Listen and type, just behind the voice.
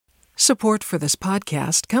Support for this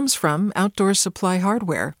podcast comes from Outdoor Supply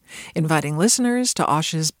Hardware, inviting listeners to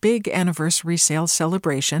Osh's big anniversary sale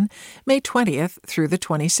celebration, May 20th through the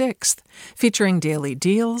 26th, featuring daily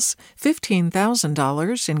deals,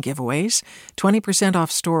 $15,000 in giveaways, 20% off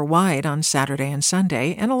store-wide on Saturday and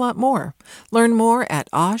Sunday, and a lot more. Learn more at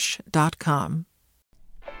osh.com.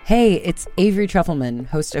 Hey, it's Avery Trufelman,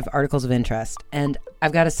 host of Articles of Interest, and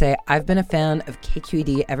I've got to say, I've been a fan of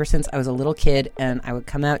KQED ever since I was a little kid, and I would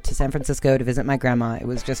come out to San Francisco to visit my grandma. It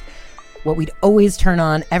was just what we'd always turn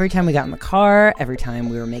on every time we got in the car, every time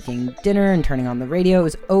we were making dinner and turning on the radio. It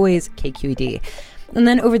was always KQED. And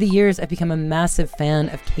then over the years, I've become a massive fan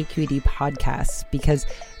of KQED podcasts because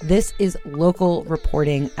this is local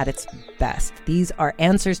reporting at its best. These are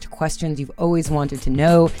answers to questions you've always wanted to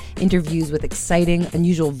know, interviews with exciting,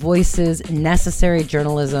 unusual voices, necessary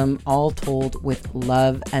journalism, all told with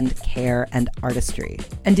love and care and artistry.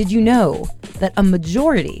 And did you know that a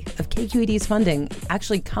majority of KQED's funding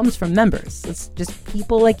actually comes from members? It's just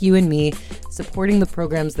people like you and me supporting the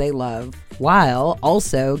programs they love, while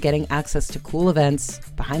also getting access to cool events,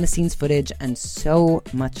 behind-the-scenes footage, and so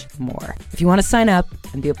much more. If you want to sign up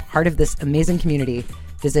and be a part of this amazing community,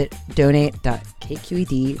 visit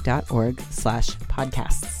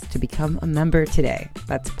donate.kqed.org/podcasts to become a member today.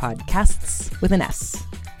 That's podcasts with an S.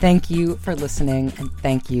 Thank you for listening, and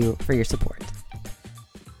thank you for your support.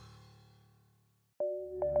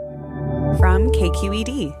 From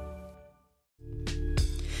KQED.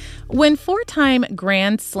 When four-time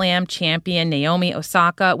Grand Slam champion Naomi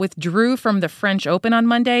Osaka withdrew from the French Open on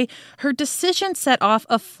Monday, her decision set off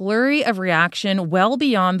a flurry of reaction well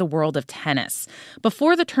beyond the world of tennis.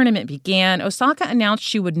 Before the tournament began, Osaka announced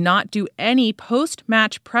she would not do any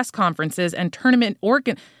post-match press conferences, and tournament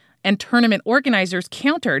organizers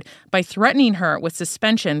countered by threatening her with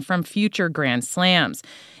suspension from future Grand Slams.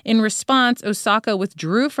 In response, Osaka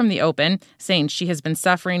withdrew from the Open, saying she has been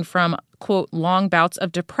suffering from, quote, long bouts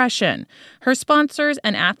of depression. Her sponsors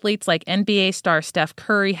and athletes like NBA star Steph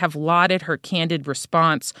Curry have lauded her candid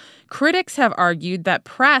response. Critics have argued that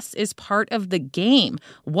press is part of the game.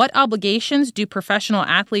 What obligations do professional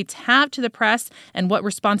athletes have to the press, and what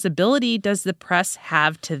responsibility does the press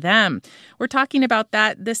have to them? We're talking about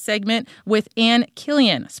that this segment with Ann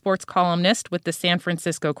Killian, sports columnist with the San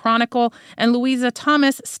Francisco Chronicle, and Louisa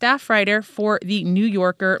Thomas, staff writer for the New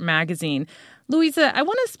Yorker magazine. Louisa, I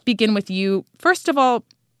want to begin with you. First of all,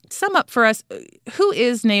 sum up for us, who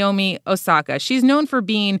is Naomi Osaka? She's known for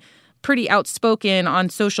being pretty outspoken on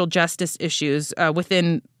social justice issues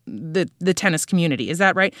within the tennis community. Is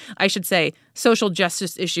that right? I should say social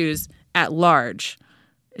justice issues at large.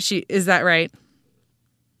 Is that right?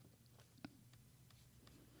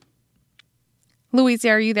 Louisa,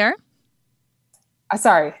 are you there?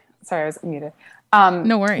 Sorry, I was muted.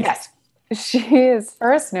 No worries. Yes. She is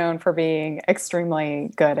first known for being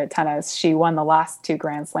extremely good at tennis. She won the last two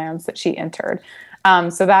Grand Slams that she entered.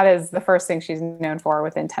 So that is the first thing she's known for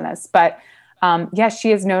within tennis. But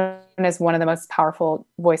she is known as one of the most powerful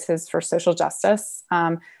voices for social justice.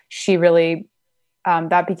 She really,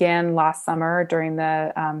 that began last summer during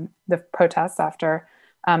the protests after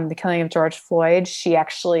the killing of George Floyd. She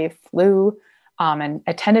actually flew and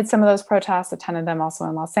attended some of those protests, attended them also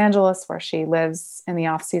in Los Angeles, where she lives in the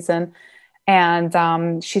off season.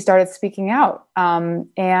 And she started speaking out,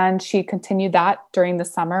 and she continued that during the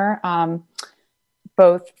summer,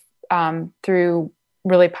 both through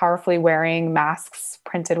really powerfully wearing masks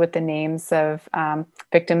printed with the names of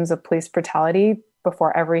victims of police brutality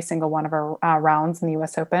before every single one of her rounds in the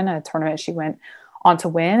U.S. Open, a tournament she went on to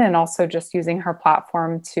win, and also just using her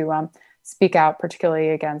platform to speak out, particularly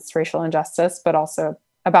against racial injustice, but also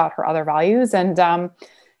about her other values. And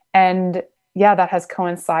that has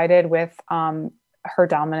coincided with her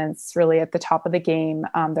dominance really at the top of the game.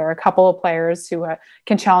 There are a couple of players who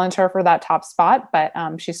can challenge her for that top spot, but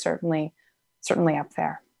she's certainly up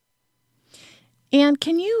there. And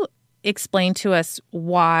can you explain to us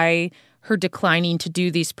why her declining to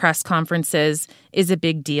do these press conferences is a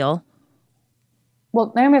big deal?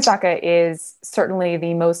 Well, Naomi Osaka is certainly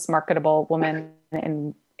the most marketable woman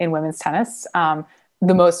in women's tennis.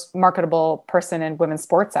 The most marketable person in women's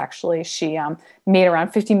sports, actually. She made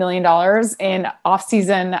around $50 million in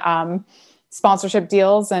off-season sponsorship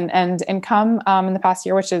deals and income in the past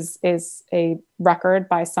year, which is a record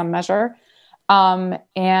by some measure.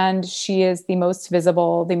 And she is the most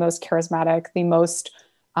visible, the most charismatic,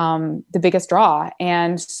 the biggest draw.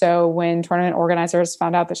 And so when tournament organizers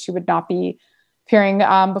found out that she would not be appearing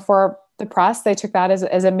before the press, they took that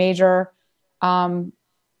as a major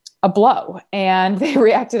a blow, and they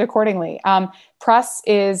reacted accordingly. Press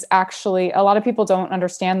is actually, a lot of people don't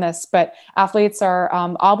understand this, but athletes are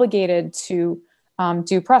obligated to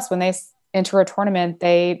do press when they enter a tournament.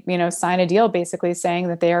 They, sign a deal basically saying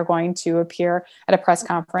that they are going to appear at a press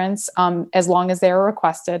conference as long as they are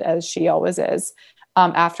requested, as she always is,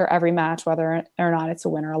 after every match, whether or not it's a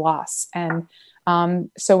win or a loss. And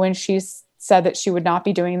so when she said that she would not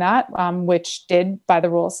be doing that, which did, by the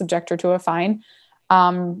rules, subject her to a fine,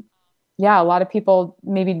 a lot of people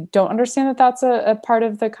maybe don't understand that that's a part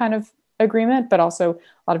of the kind of agreement, but also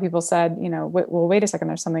a lot of people said, well, wait a second,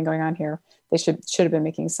 there's something going on here. They should have been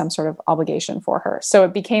making some sort of obligation for her. So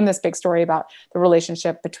it became this big story about the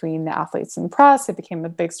relationship between the athletes and press. It became a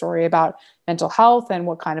big story about mental health and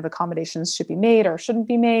what kind of accommodations should be made or shouldn't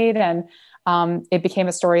be made. And it became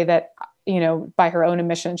a story that, by her own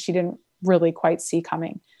admission, she didn't really quite see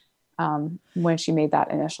coming when she made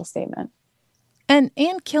that initial statement. And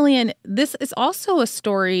Ann Killian, this is also a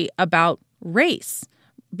story about race,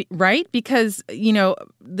 right? Because,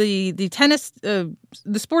 the tennis, the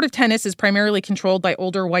sport of tennis is primarily controlled by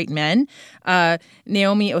older white men.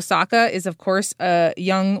 Naomi Osaka is, of course, a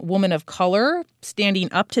young woman of color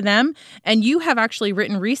standing up to them. And you have actually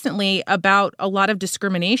written recently about a lot of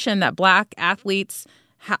discrimination that Black athletes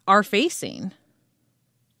are facing.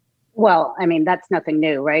 Well, I mean, that's nothing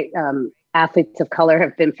new, right? Athletes of color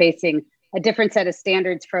have been facing a different set of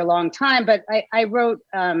standards for a long time. But I wrote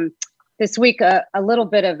this week a little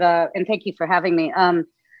bit of and thank you for having me.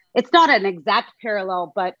 It's not an exact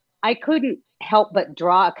parallel, but I couldn't help but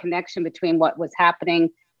draw a connection between what was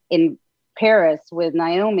happening in Paris with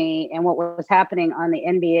Naomi and what was happening on the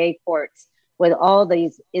NBA courts with all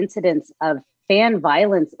these incidents of fan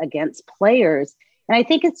violence against players. And I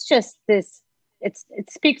think it's just this, it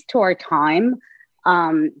speaks to our time,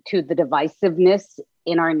 to the divisiveness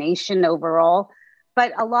in our nation overall.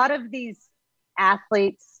 But a lot of these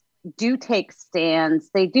athletes do take stands,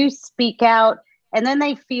 they do speak out, and then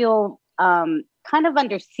they feel kind of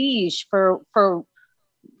under siege for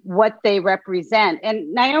what they represent.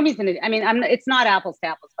 And Naomi's it's not apples to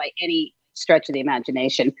apples by any stretch of the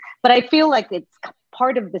imagination, but I feel like it's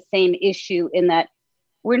part of the same issue in that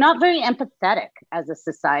we're not very empathetic as a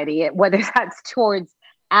society, whether that's towards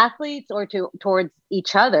athletes or towards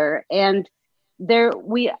each other. And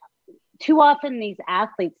too often these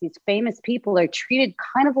athletes, these famous people, are treated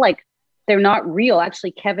kind of like they're not real.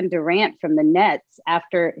 Actually, Kevin Durant from the Nets,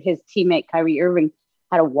 after his teammate Kyrie Irving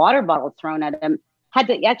had a water bottle thrown at him, had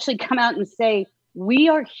to actually come out and say, we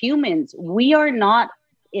are humans. We are not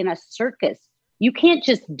in a circus. You can't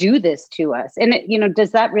just do this to us. And,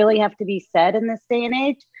 does that really have to be said in this day and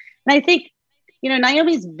age? And I think,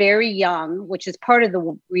 Naomi's very young, which is part of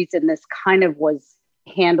the reason this kind of was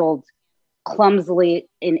handled clumsily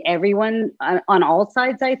in everyone on all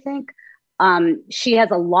sides, I think. She has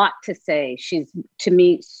a lot to say. She's, to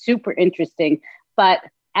me, super interesting. But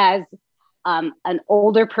as an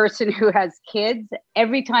older person who has kids,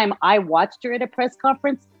 every time I watched her at a press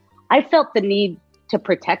conference, I felt the need to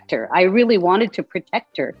protect her. I really wanted to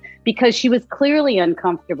protect her because she was clearly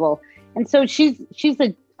uncomfortable. And so she's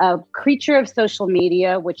a creature of social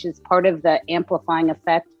media, which is part of the amplifying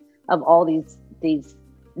effect of all these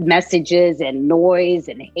messages and noise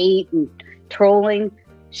and hate and trolling.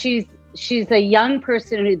 She's a young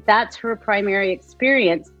person who that's her primary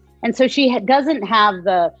experience. And so she doesn't have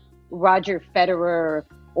the Roger Federer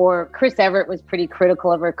or Chris Everett was pretty critical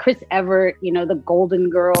of her. Chris Everett, the golden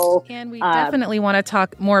girl. And we definitely want to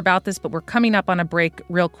talk more about this, but we're coming up on a break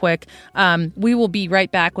real quick. We will be right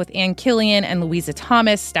back with Ann Killian and Louisa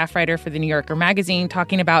Thomas, staff writer for the New Yorker magazine,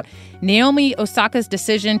 talking about Naomi Osaka's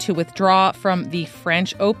decision to withdraw from the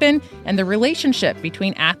French Open and the relationship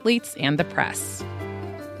between athletes and the press.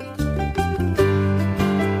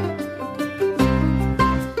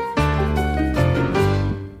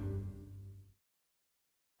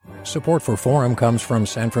 Support for Forum comes from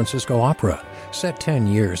San Francisco Opera. Set 10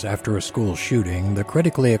 years after a school shooting, the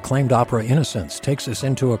critically acclaimed opera Innocence takes us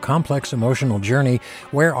into a complex emotional journey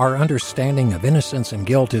where our understanding of innocence and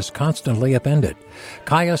guilt is constantly upended.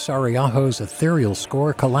 Kaya Sariaho's ethereal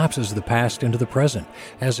score collapses the past into the present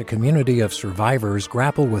as a community of survivors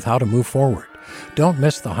grapple with how to move forward. Don't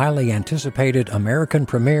miss the highly anticipated American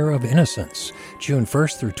premiere of Innocence, June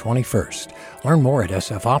 1st through 21st. Learn more at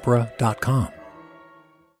sfopera.com.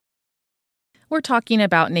 We're talking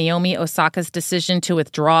about Naomi Osaka's decision to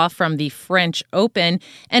withdraw from the French Open,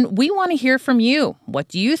 and we want to hear from you. What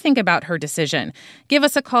do you think about her decision? Give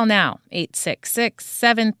us a call now,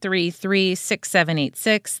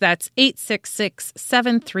 866-733-6786. That's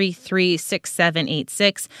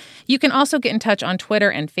 866-733-6786. You can also get in touch on Twitter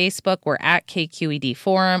and Facebook. We're at KQED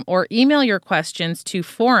Forum, or email your questions to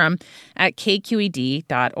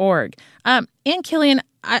forum@kqed.org. And Killian,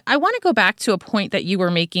 I want to go back to a point that you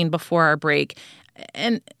were making before our break,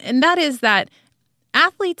 and that is that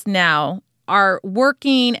athletes now are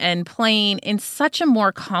working and playing in such a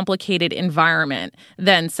more complicated environment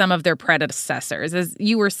than some of their predecessors. As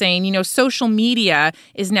you were saying, social media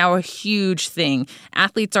is now a huge thing.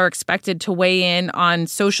 Athletes are expected to weigh in on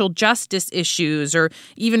social justice issues or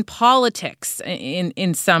even politics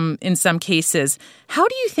in some cases. How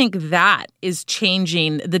do you think that is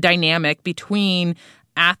changing the dynamic between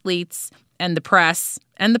athletes and the press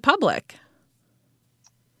and the public?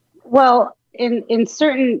 Well, in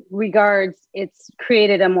certain regards, it's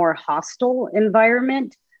created a more hostile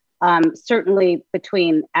environment, certainly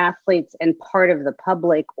between athletes and part of the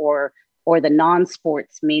public or the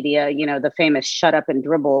non-sports media, the famous shut up and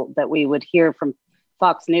dribble that we would hear from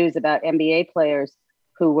Fox News about NBA players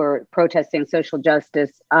who were protesting social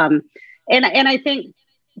justice. And I think,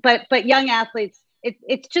 but young athletes,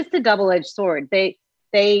 it's just a double-edged sword.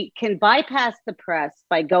 They can bypass the press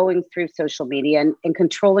by going through social media and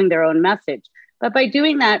controlling their own message. But by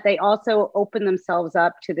doing that, they also open themselves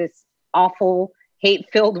up to this awful,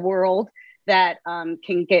 hate-filled world that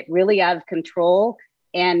can get really out of control.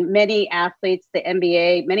 And many athletes,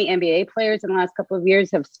 many NBA players in the last couple of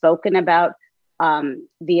years have spoken about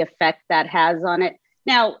the effect that has on it.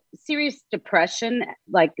 Now, serious depression,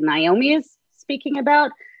 like Naomi is speaking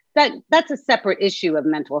about, that's a separate issue of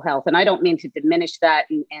mental health. And I don't mean to diminish that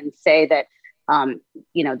and say that,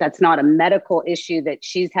 that's not a medical issue that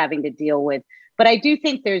she's having to deal with. But I do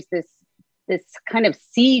think there's this kind of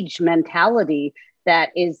siege mentality that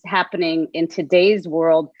is happening in today's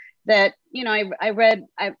world that, I read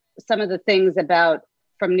some of the things about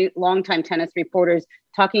from longtime tennis reporters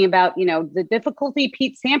talking about, the difficulty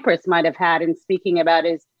Pete Sampras might have had in speaking about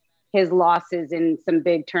his losses in some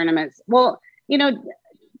big tournaments. Well,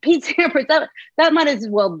 Pete Sampras, that might as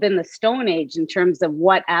well have been the Stone Age in terms of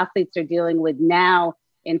what athletes are dealing with now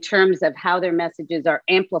in terms of how their messages are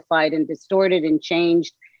amplified and distorted and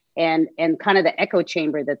changed and kind of the echo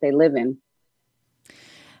chamber that they live in.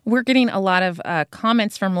 We're getting a lot of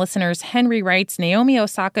comments from listeners. Henry writes, Naomi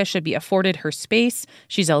Osaka should be afforded her space.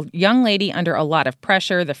 She's a young lady under a lot of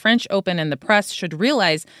pressure. The French Open and the press should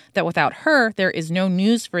realize that without her, there is no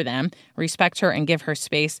news for them. Respect her and give her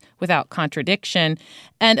space without contradiction.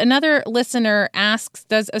 And another listener asks,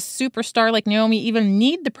 does a superstar like Naomi even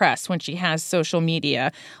need the press when she has social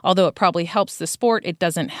media? Although it probably helps the sport, it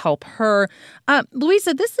doesn't help her.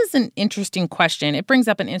 Louisa, this is an interesting question. It brings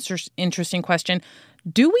up an interesting question.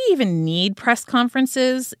 Do we even need press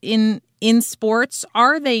conferences in sports?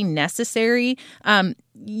 Are they necessary?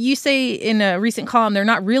 You say in a recent column, they're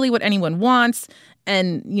not really what anyone wants.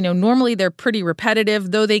 And, normally they're pretty repetitive,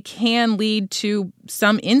 though they can lead to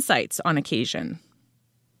some insights on occasion.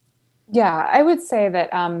 Yeah, I would say that,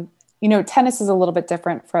 tennis is a little bit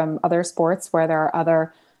different from other sports where there are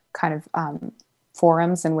other kind of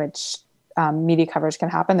forums in which media coverage can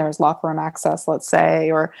happen. There's locker room access, let's say,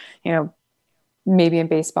 or, maybe in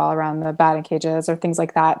baseball around the batting cages or things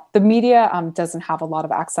like that. The media doesn't have a lot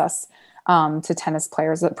of access to tennis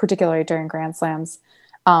players, particularly during Grand Slams.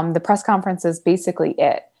 The press conference is basically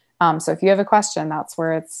it. So if you have a question, that's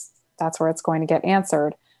where it's going to get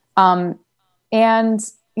answered. And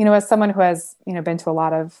as someone who has been to a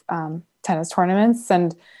lot of tennis tournaments,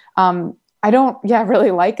 and I don't really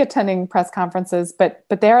like attending press conferences, but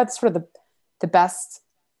they are sort of the best.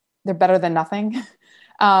 They're better than nothing.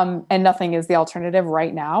 And nothing is the alternative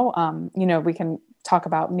right now. We can talk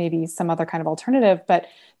about maybe some other kind of alternative, but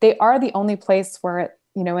they are the only place where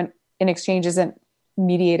an exchange isn't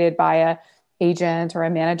mediated by a agent or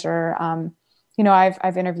a manager.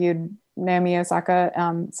 I've interviewed Naomi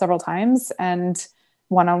Osaka several times and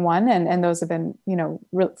one-on-one, and those have been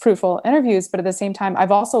fruitful interviews. But at the same time,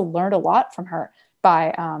 I've also learned a lot from her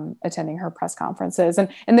by attending her press conferences. And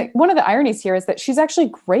one of the ironies here is that she's actually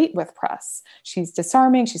great with press. She's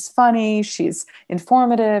disarming, she's funny, she's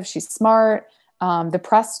informative, she's smart. The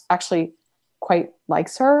press actually quite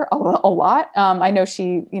likes her a lot. I know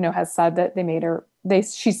she, has said that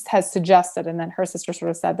she has suggested, and then her sister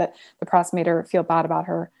sort of said that the press made her feel bad about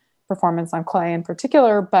her performance on clay in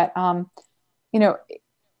particular. But,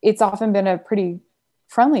 it's often been a pretty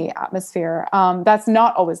friendly atmosphere. That's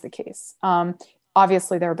not always the case.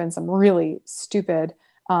 Obviously, there have been some really stupid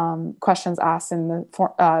questions asked in the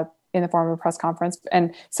form of a press conference,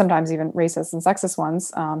 and sometimes even racist and sexist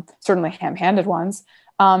ones, certainly ham-handed ones.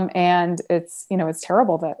 And it's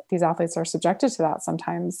terrible that these athletes are subjected to that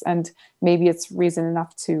sometimes, and maybe it's reason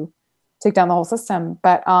enough to take down the whole system.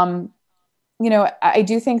 But I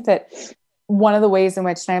do think that one of the ways in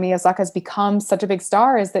which Naomi Osaka has become such a big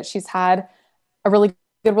star is that she's had a really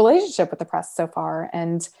good relationship with the press so far.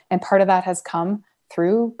 And part of that has come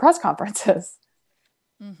through press conferences.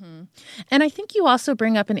 Mm-hmm. And I think you also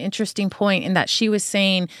bring up an interesting point in that she was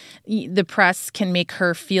saying the press can make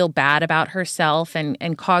her feel bad about herself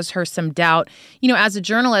and cause her some doubt. As a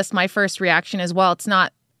journalist, my first reaction is, well, it's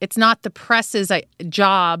not the press's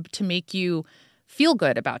job to make you feel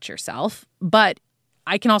good about yourself, but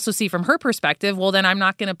I can also see from her perspective, well, then I'm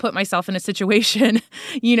not going to put myself in a situation,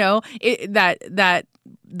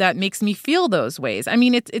 that makes me feel those ways. I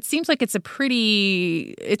mean, it seems like it's a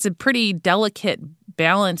pretty delicate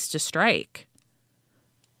balance to strike.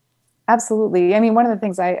 Absolutely. I mean, one of the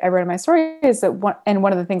things I wrote in my story is that one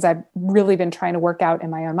of the things I've really been trying to work out in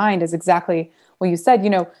my own mind is exactly what you said.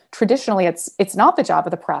 Traditionally, it's not the job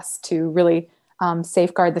of the press to really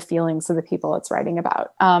safeguard the feelings of the people it's writing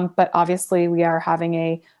about. But obviously, we are having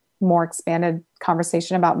a more expanded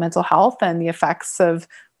conversation about mental health and the effects of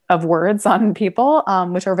words on people,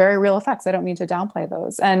 which are very real effects. I don't mean to downplay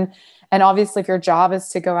those. And obviously, if your job is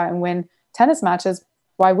to go out and win tennis matches,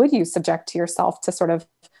 why would you subject to yourself to sort of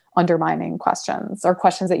undermining questions or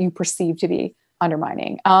questions that you perceive to be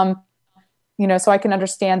undermining? So I can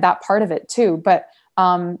understand that part of it too. But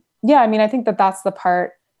I think that's the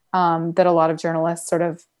part that a lot of journalists sort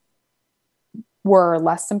of were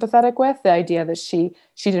less sympathetic with, the idea that she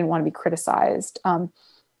didn't want to be criticized,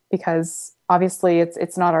 because obviously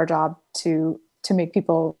it's not our job to make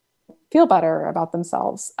people feel better about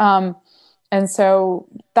themselves. And so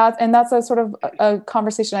that's a sort of a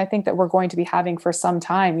conversation I think that we're going to be having for some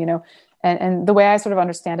time, and the way I sort of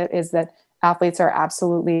understand it is that athletes are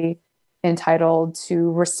absolutely entitled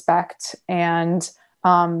to respect and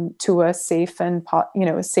to a safe and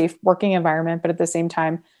a safe working environment, but at the same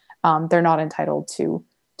time, they're not entitled to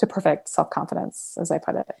perfect self-confidence, as I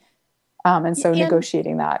put it. And so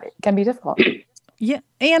negotiating that can be difficult. Yeah.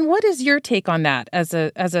 And what is your take on that as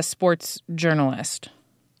a sports journalist?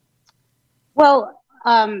 Well,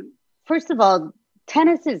 first of all,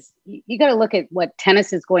 tennis is, you got to look at what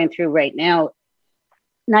tennis is going through right now.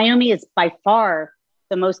 Naomi is by far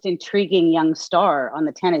the most intriguing young star on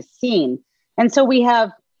the tennis scene. And so we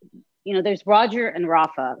have, there's Roger and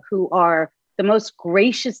Rafa, who are the most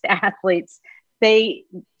gracious athletes. They've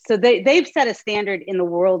set a standard in the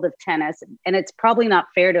world of tennis, and it's probably not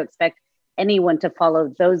fair to expect anyone to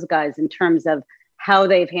follow those guys in terms of how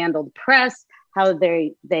they've handled press, how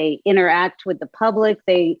they interact with the public.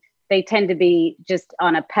 They tend to be just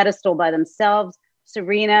on a pedestal by themselves.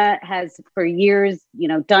 Serena has for years,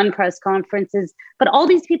 done press conferences, but all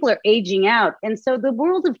these people are aging out. And so the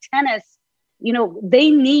world of tennis,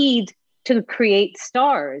 they need to create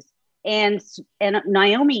stars. And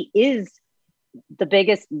Naomi is the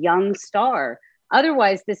biggest young star.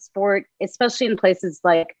 Otherwise, this sport, especially in places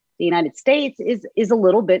like the United States, is a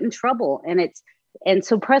little bit in trouble. And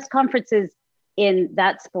so press conferences in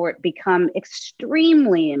that sport become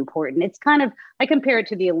extremely important. It's kind of, I compare it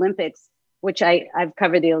to the Olympics, which I've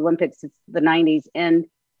covered the Olympics since the 90s. And,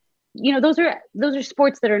 those are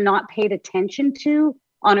sports that are not paid attention to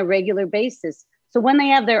on a regular basis. So when they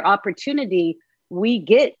have their opportunity, we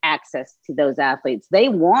get access to those athletes. They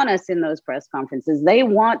want us in those press conferences. They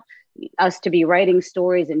want us to be writing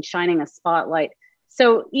stories and shining a spotlight.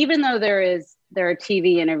 So even though there are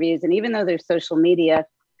TV interviews and even though there's social media,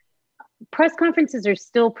 press conferences are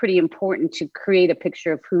still pretty important to create a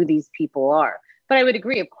picture of who these people are. But I would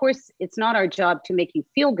agree, of course, it's not our job to make you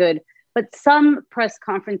feel good, but some press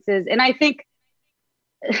conferences, and I think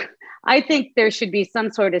there should be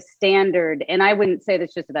some sort of standard, and I wouldn't say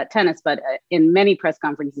this just about tennis, but in many press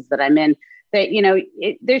conferences that I'm in, that,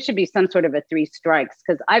 there should be some sort of a 3 strikes,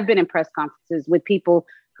 because I've been in press conferences with people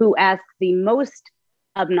who ask the most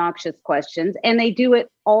obnoxious questions, and they do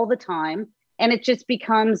it all the time. And it just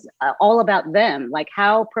becomes all about them. Like,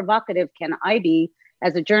 how provocative can I be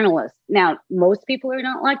as a journalist? Now, most people are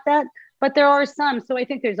not like that, but there are some. So I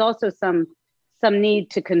think there's also some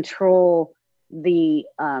need to control the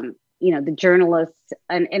journalists.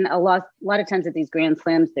 And a lot of times at these Grand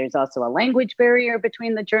Slams, there's also a language barrier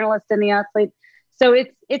between the journalist and the athlete. So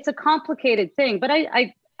it's a complicated thing. But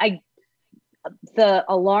the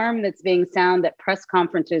alarm that's being sounded that press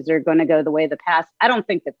conferences are going to go the way of the past, I don't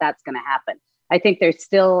think that that's going to happen. I think there's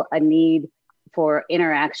still a need for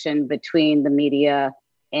interaction between the media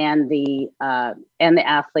and the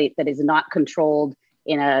athlete that is not controlled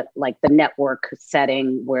in the network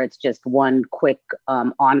setting where it's just one quick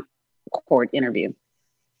on-court interview.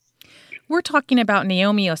 We're talking about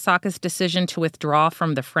Naomi Osaka's decision to withdraw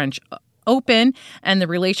from the French Open and the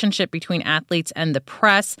relationship between athletes and the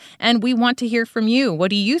press. And we want to hear from you.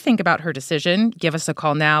 What do you think about her decision? Give us a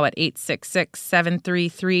call now at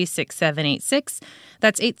 866-733-6786.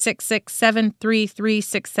 That's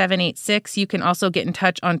 866-733-6786. You can also get in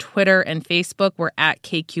touch on Twitter and Facebook. We're at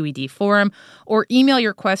KQED Forum, or email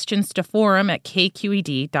your questions to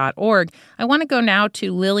forum@kqed.org. I want to go now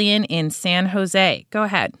to Lillian in San Jose. Go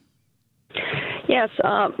ahead. Yes,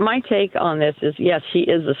 my take on this is, yes, she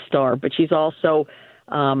is a star, but she's also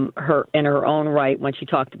her in her own right. When she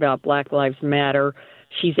talked about Black Lives Matter,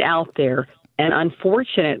 she's out there. And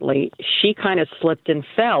unfortunately, she kind of slipped and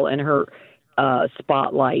fell in her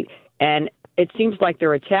spotlight. And it seems like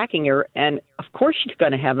they're attacking her. And, of course, she's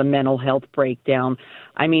going to have a mental health breakdown.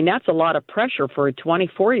 I mean, that's a lot of pressure for a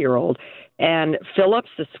 24-year-old. And Phillips,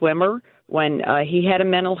 the swimmer, when he had a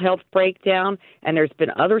mental health breakdown, and there's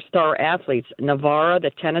been other star athletes. Navarra, the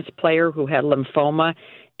tennis player who had lymphoma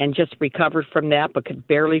and just recovered from that but could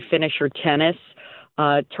barely finish her tennis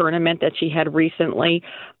tournament that she had recently.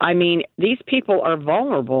 I mean, these people are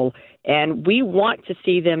vulnerable, and we want to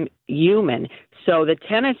see them human. So the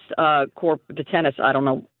tennis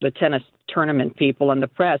tournament people and the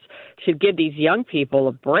press should give these young people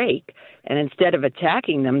a break. And instead of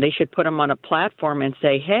attacking them, they should put them on a platform and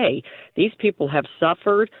say, hey, these people have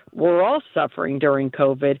suffered. We're all suffering during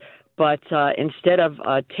COVID. But instead of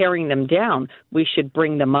tearing them down, we should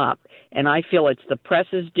bring them up. And I feel it's the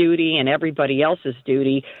press's duty and everybody else's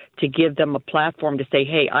duty to give them a platform to say,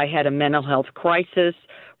 hey, I had a mental health crisis.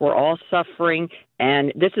 We're all suffering.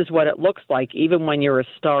 And this is what it looks like, even when you're a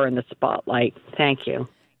star in the spotlight. Thank you.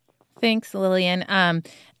 Thanks, Lillian.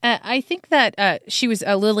 I think that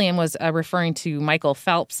Lillian was referring to Michael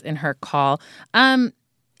Phelps in her call. And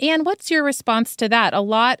what's your response to that? A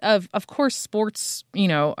lot of course, sports,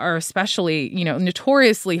 are especially,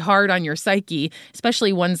 notoriously hard on your psyche,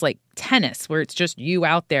 especially ones like tennis, where it's just you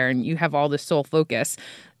out there and you have all this sole focus.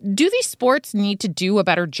 Do these sports need to do a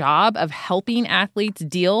better job of helping athletes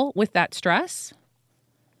deal with that stress?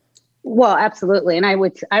 Well, absolutely. And I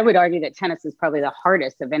would argue that tennis is probably the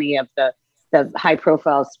hardest of any of the high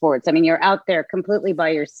profile sports. I mean, you're out there completely by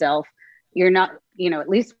yourself. You're not, at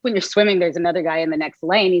least when you're swimming, there's another guy in the next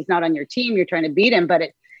lane. He's not on your team. You're trying to beat him, but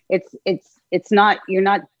it's not, you're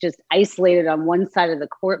not just isolated on one side of the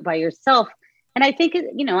court by yourself. And I think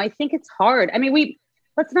it's hard. I mean,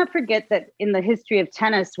 let's not forget that in the history of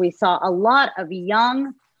tennis, we saw a lot of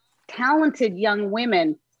young, talented young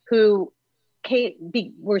women who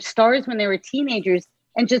were stars when they were teenagers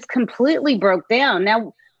and just completely broke down.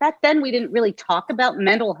 Now, back then we didn't really talk about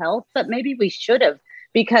mental health, but maybe we should have,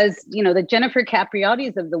 because, the Jennifer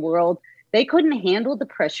Capriati's of the world, they couldn't handle the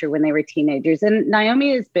pressure when they were teenagers. And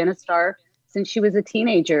Naomi has been a star since she was a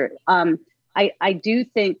teenager. I do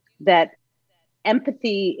think that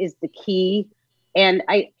empathy is the key. And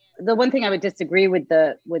the one thing I would disagree with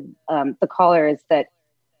the caller is that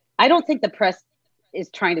I don't think the press is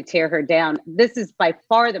trying to tear her down. This is by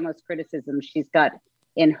far the most criticism she's got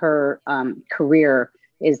in her career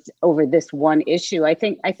is over this one issue. I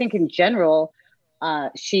think in general,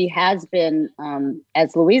 she has been,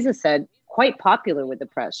 as Louisa said, quite popular with the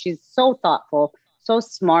press. She's so thoughtful, so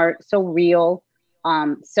smart, so real.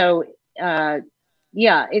 But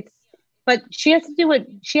she has to do it.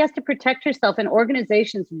 She has to protect herself, and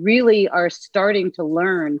organizations really are starting to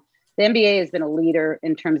learn. The NBA has been a leader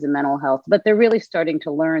in terms of mental health, but they're really starting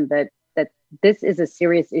to learn that this is a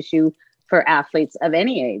serious issue for athletes of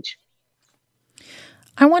any age.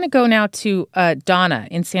 I want to go now to Donna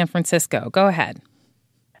in San Francisco. Go ahead.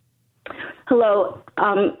 Hello.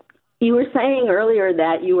 You were saying earlier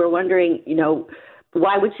that you were wondering,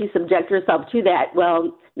 why would she subject herself to that?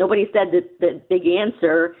 Well, nobody said that the big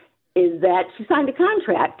answer is that she signed a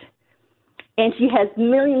contract. And she has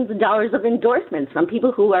millions of dollars of endorsements from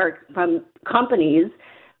people from companies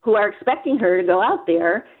who are expecting her to go out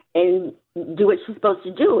there and do what she's supposed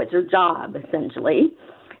to do. It's her job, essentially.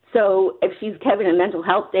 So if she's having a mental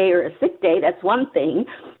health day or a sick day, that's one thing.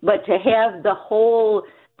 But to have the whole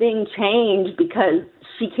thing change because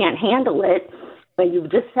she can't handle it, but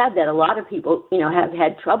you've just said that a lot of people, have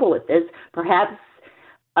had trouble with this. Perhaps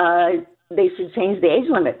they should change the age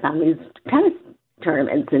limits on these tennis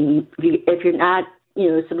tournaments, and if you're not,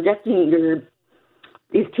 subjecting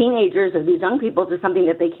these teenagers or these young people to something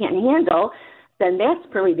that they can't handle, then that's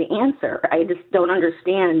probably the answer. I just don't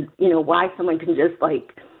understand, why someone can just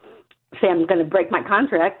say I'm going to break my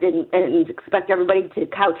contract and expect everybody to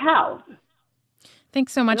kowtow.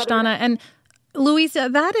 Thanks so much, Donna. And Louisa,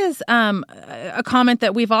 that is a comment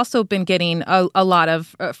that we've also been getting a lot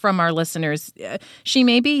of from our listeners. She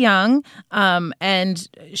may be young, and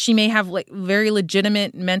she may have very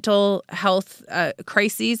legitimate mental health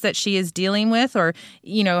crises that she is dealing with, or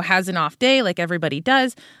has an off day like everybody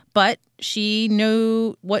does. But she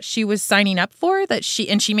knew what she was signing up for,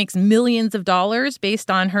 she makes millions of dollars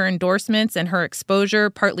based on her endorsements and her exposure,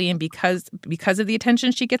 partly and because of the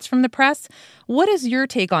attention she gets from the press. What is your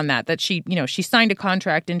take on that? That she signed a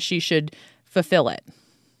contract and she should fulfill it?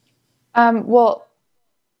 Well,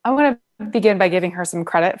 I want to begin by giving her some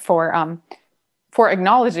credit for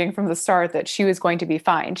acknowledging from the start that she was going to be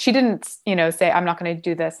fine. She didn't, say, I'm not going to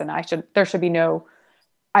do this and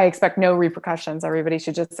I expect no repercussions. Everybody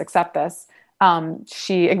should just accept this.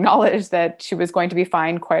 She acknowledged that she was going to be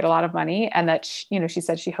fined quite a lot of money, and that she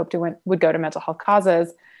said she hoped it would go to mental health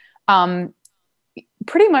causes.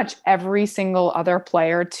 Pretty much every single other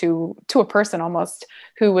player, to a person almost,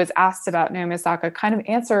 who was asked about Naomi Osaka kind of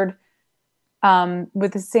answered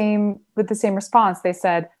with the same response. They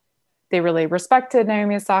said they really respected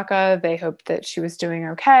Naomi Osaka. They hoped that she was doing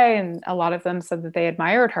okay. And a lot of them said that they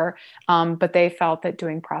admired her, but they felt that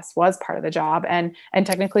doing press was part of the job. And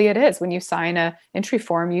technically it is. When you sign an entry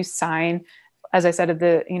form, you sign, as I said at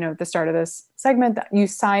the start of this segment, that you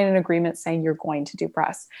sign an agreement saying you're going to do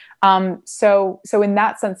press. So in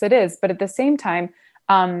that sense it is. But at the same time,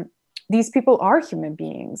 these people are human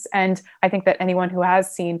beings. And I think that anyone who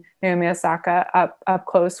has seen Naomi Osaka up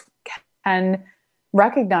close can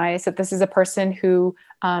recognize that this is a person who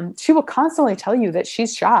she will constantly tell you that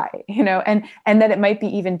she's shy, and that it might be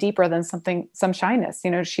even deeper than some shyness.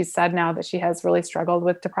 She's said now that she has really struggled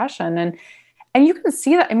with depression, and you can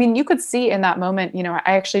see that. I mean, you could see in that moment, I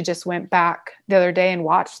actually just went back the other day and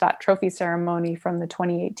watched that trophy ceremony from the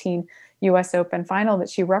 2018 US Open final that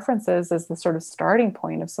she references as the sort of starting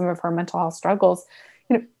point of some of her mental health struggles.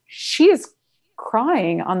 She is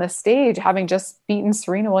crying on the stage, having just beaten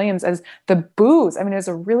Serena Williams, as the boos, it was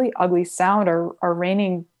a really ugly sound, are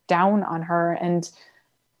raining down on her. And,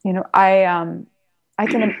 I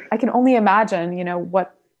can only imagine,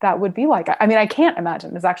 what that would be like. I can't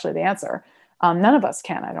imagine is actually the answer. None of us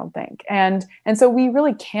can, I don't think. And so we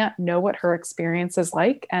really can't know what her experience is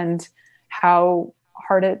like and how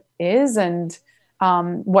hard it is, and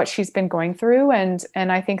what she's been going through. And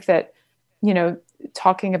I think that,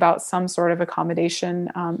 talking about some sort of accommodation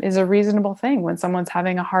is a reasonable thing when someone's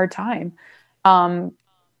having a hard time.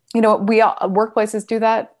 Workplaces do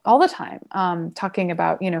that all the time, talking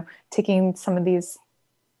about, taking some of these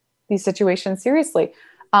situations seriously.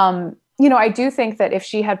 I do think that if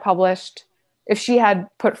she had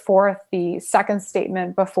put forth the second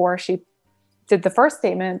statement before she did the first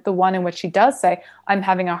statement, the one in which she does say, I'm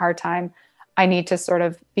having a hard time, I need to sort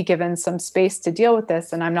of be given some space to deal with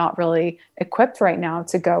this, and I'm not really equipped right now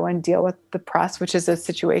to go and deal with the press, which is a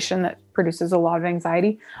situation that produces a lot of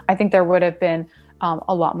anxiety, I think there would have been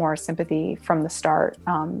a lot more sympathy from the start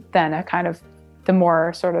than a kind of the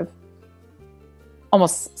more sort of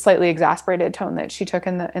almost slightly exasperated tone that she took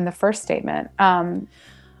in the first statement. So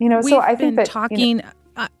I think that talking.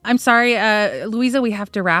 I'm sorry, Louisa, we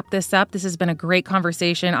have to wrap this up. This has been a great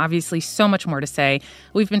conversation. Obviously, so much more to say.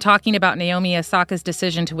 We've been talking about Naomi Osaka's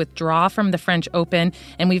decision to withdraw from the French Open,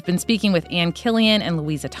 and we've been speaking with Ann Killian and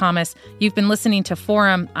Louisa Thomas. You've been listening to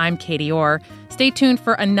Forum. I'm Katie Orr. Stay tuned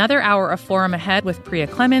for another hour of Forum ahead with Priya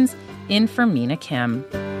Clemens, in for Mina Kim.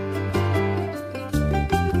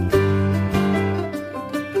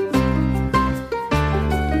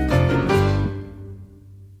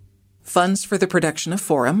 Funds for the production of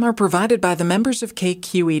Forum are provided by the members of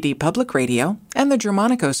KQED Public Radio and the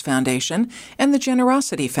Germanicos Foundation and the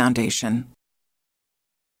Generosity Foundation.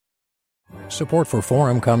 Support for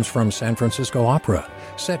Forum comes from San Francisco Opera.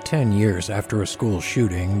 Set 10 years after a school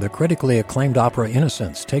shooting, the critically acclaimed opera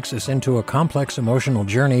Innocence takes us into a complex emotional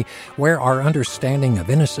journey where our understanding of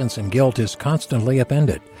innocence and guilt is constantly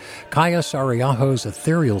upended. Kaya Sariaho's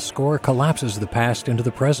ethereal score collapses the past into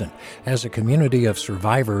the present as a community of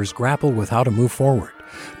survivors grapple with how to move forward.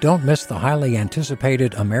 Don't miss the highly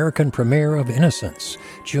anticipated American premiere of Innocence,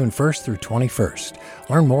 June 1st through 21st.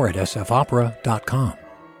 Learn more at sfopera.com.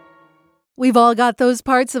 We've all got those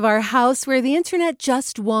parts of our house where the internet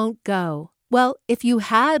just won't go. Well, if you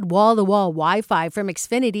had wall-to-wall Wi-Fi from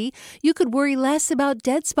Xfinity, you could worry less about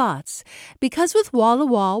dead spots. Because with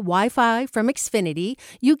wall-to-wall Wi-Fi from Xfinity,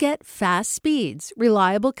 you get fast speeds,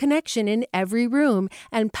 reliable connection in every room,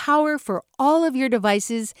 and power for all of your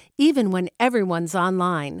devices, even when everyone's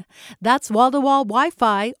online. That's wall-to-wall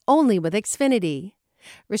Wi-Fi only with Xfinity.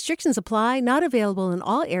 Restrictions apply, not available in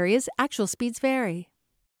all areas. Actual speeds vary.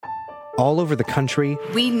 All over the country,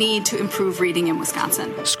 we need to improve reading in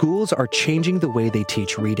Wisconsin. Schools are changing the way they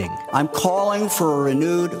teach reading. I'm calling for a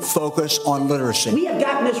renewed focus on literacy. We have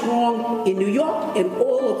gotten this wrong in New York and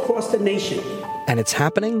all across the nation. And it's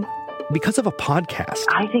happening because of a podcast.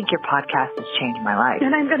 I think your podcast has changed my life.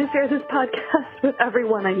 And I'm going to share this podcast with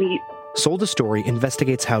everyone I meet. Sold a Story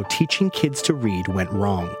investigates how teaching kids to read went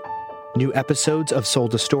wrong. New episodes of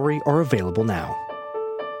Sold a Story are available now.